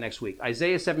 we'll do that next week.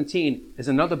 Isaiah 17 is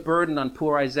another burden on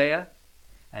poor Isaiah.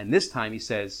 And this time he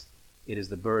says, it is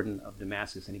the burden of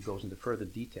Damascus. And he goes into further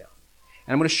detail.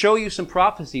 And I'm going to show you some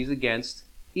prophecies against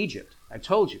Egypt. I've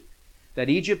told you that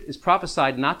Egypt is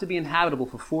prophesied not to be inhabitable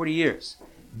for 40 years.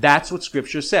 That's what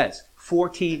Scripture says.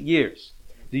 40 years.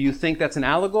 Do you think that's an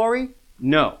allegory?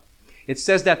 No. It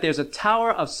says that there's a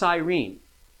tower of Cyrene.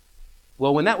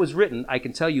 Well, when that was written, I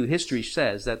can tell you history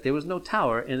says that there was no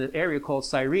tower in an area called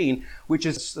Cyrene, which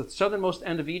is the southernmost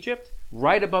end of Egypt,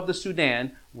 right above the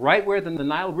Sudan, right where the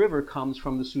Nile River comes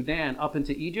from the Sudan up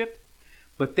into Egypt.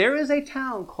 But there is a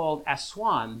town called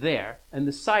Aswan there, and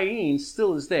the Cyrene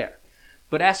still is there.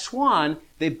 But Aswan,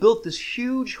 they built this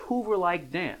huge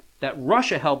Hoover-like dam that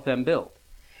Russia helped them build.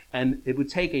 And it would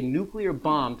take a nuclear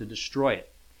bomb to destroy it.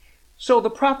 So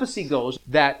the prophecy goes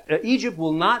that Egypt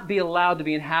will not be allowed to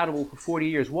be inhabitable for 40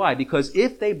 years. Why? Because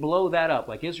if they blow that up,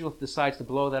 like Israel decides to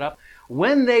blow that up,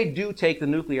 when they do take the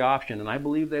nuclear option, and I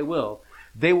believe they will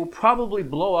probably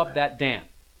blow up that dam.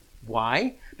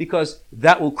 Why? Because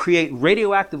that will create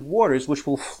radioactive waters which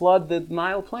will flood the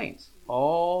Nile plains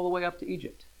all the way up to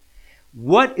Egypt.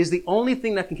 What is the only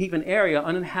thing that can keep an area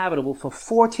uninhabitable for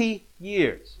 40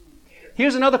 years?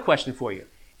 Here's another question for you.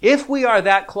 If we are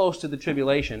that close to the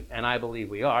tribulation, and I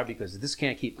believe we are, because this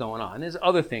can't keep going on, there's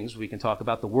other things we can talk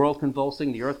about, the world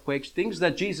convulsing, the earthquakes, things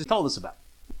that Jesus told us about.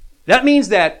 That means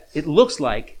that it looks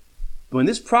like when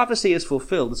this prophecy is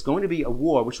fulfilled, it's going to be a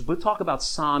war, which we'll talk about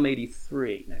Psalm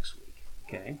 83 next week,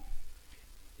 okay?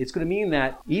 It's going to mean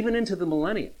that even into the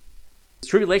millennium, the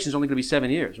tribulation is only going to be 7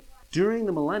 years. During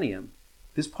the millennium,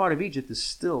 this part of Egypt is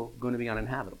still going to be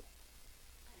uninhabitable.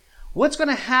 What's going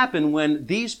to happen when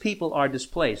these people are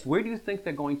displaced? Where do you think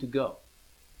they're going to go?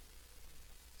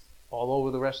 All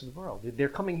over the rest of the world. They're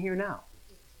coming here now.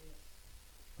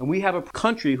 And we have a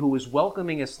country who is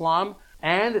welcoming Islam,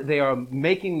 and they are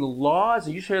making the laws.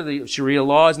 And you hear the Sharia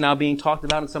laws now being talked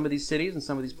about in some of these cities and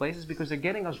some of these places because they're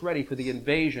getting us ready for the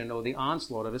invasion or the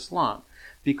onslaught of Islam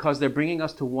because they're bringing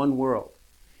us to one world.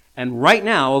 And right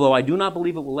now, although I do not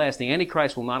believe it will last, the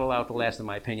Antichrist will not allow it to last, in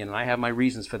my opinion, and I have my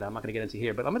reasons for that. I'm not going to get into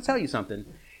here, but I'm going to tell you something.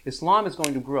 Islam is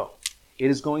going to grow. It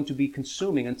is going to be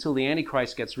consuming until the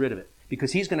Antichrist gets rid of it,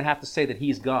 because he's going to have to say that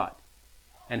he's God.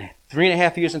 And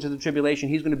 3.5 years into the tribulation,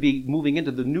 he's going to be moving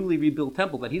into the newly rebuilt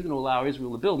temple that he's going to allow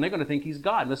Israel to build, and they're going to think he's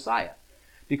God, Messiah.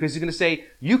 Because he's going to say,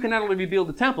 you can not only rebuild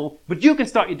the temple, but you can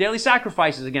start your daily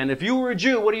sacrifices again. If you were a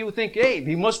Jew, what do you think? Hey,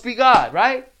 he must be God,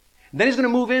 right? Then he's going to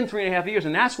move in 3.5 years.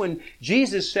 And that's when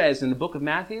Jesus says in the book of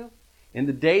Matthew, in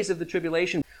the days of the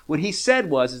tribulation, what he said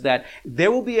was that there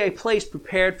will be a place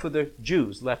prepared for the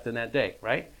Jews left in that day,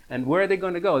 right? And where are they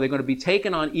going to go? They're going to be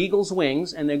taken on eagle's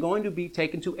wings, and they're going to be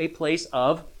taken to a place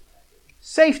of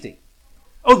safety.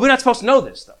 Oh, we're not supposed to know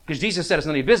this, though, because Jesus said it's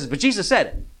none of your business, but Jesus said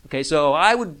it. Okay, so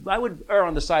I would err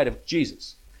on the side of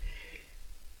Jesus.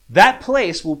 That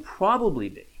place will probably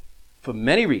be, for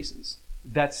many reasons,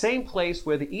 that same place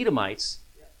where the Edomites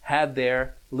had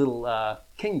their little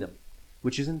kingdom,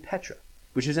 which is in Petra,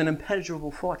 which is an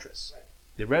impenetrable fortress,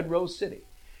 the Red Rose City.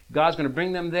 God's going to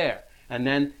bring them there. And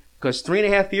then, because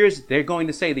 3.5 years, they're going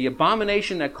to say the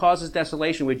abomination that causes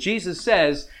desolation, where Jesus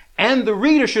says, and the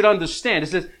reader should understand, it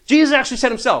says, Jesus actually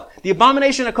said himself, the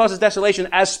abomination that causes desolation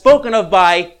as spoken of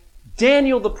by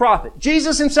Daniel the prophet.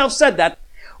 Jesus himself said that.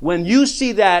 When you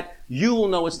see that, you will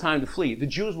know it's time to flee. The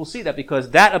Jews will see that because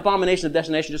that abomination of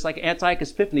desolation, just like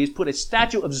Antiochus Epiphanes, put a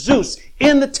statue of Zeus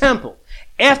in the temple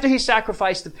after he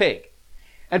sacrificed the pig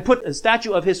and put a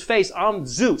statue of his face on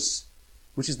Zeus,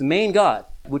 which is the main god,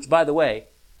 which, by the way,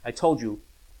 I told you,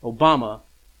 Obama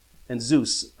and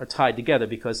Zeus are tied together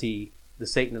because the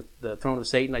throne of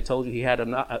Satan, I told you he had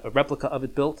a replica of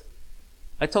it built.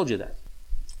 I told you that.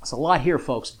 It's a lot here,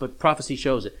 folks, but prophecy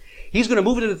shows it. He's going to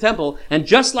move into the temple, and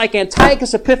just like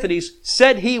Antiochus Epiphanes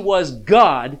said he was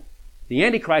God, the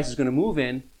Antichrist is going to move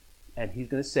in, and he's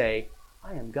going to say,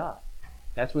 I am God.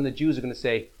 That's when the Jews are going to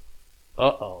say,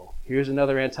 uh-oh, here's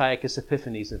another Antiochus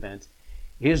Epiphanes event.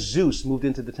 Here's Zeus moved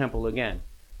into the temple again.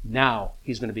 Now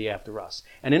he's going to be after us.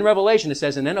 And in Revelation it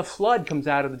says, and then a flood comes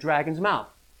out of the dragon's mouth,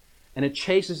 and it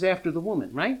chases after the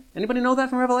woman, right? Anybody know that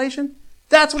from Revelation?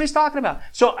 That's what he's talking about.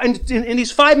 So in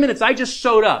these 5 minutes, I just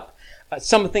sewed up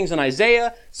some things in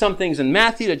Isaiah, some things in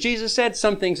Matthew that Jesus said,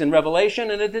 some things in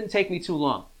Revelation, and it didn't take me too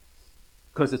long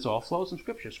because it's all flows from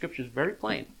Scripture. Scripture is very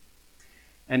plain.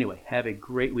 Anyway, have a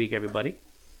great week, everybody.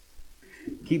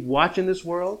 Keep watching this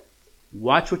world.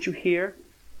 Watch what you hear.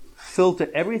 Filter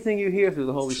everything you hear through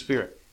the Holy Spirit.